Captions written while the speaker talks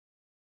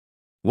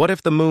What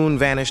if the moon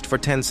vanished for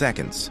 10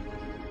 seconds?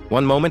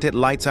 One moment it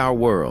lights our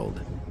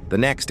world, the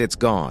next it's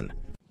gone.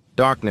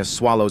 Darkness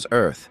swallows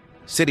Earth,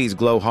 cities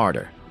glow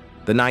harder.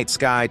 The night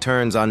sky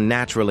turns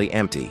unnaturally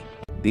empty.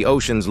 The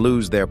oceans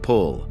lose their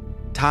pull.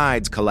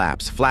 Tides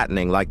collapse,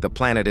 flattening like the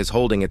planet is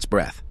holding its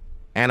breath.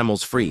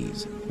 Animals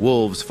freeze,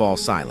 wolves fall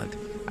silent,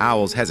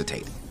 owls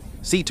hesitate.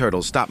 Sea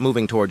turtles stop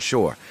moving toward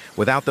shore.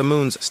 Without the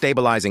moon's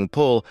stabilizing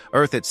pull,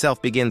 Earth itself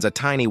begins a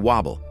tiny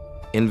wobble.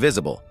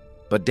 Invisible,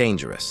 but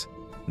dangerous.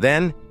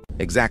 Then,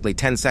 exactly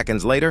 10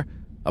 seconds later,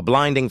 a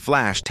blinding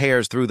flash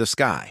tears through the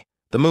sky.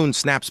 The moon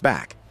snaps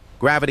back.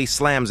 Gravity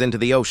slams into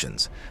the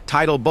oceans.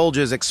 Tidal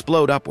bulges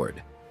explode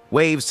upward.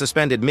 Waves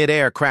suspended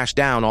mid-air crash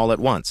down all at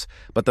once.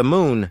 But the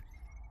moon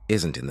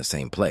isn't in the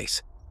same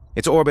place.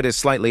 Its orbit is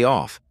slightly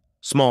off.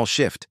 Small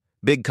shift,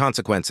 big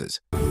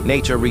consequences.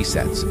 Nature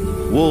resets.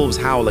 Wolves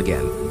howl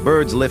again.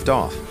 Birds lift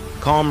off.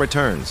 Calm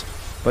returns.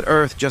 But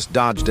Earth just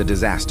dodged a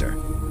disaster.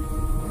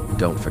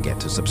 Don't forget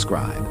to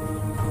subscribe.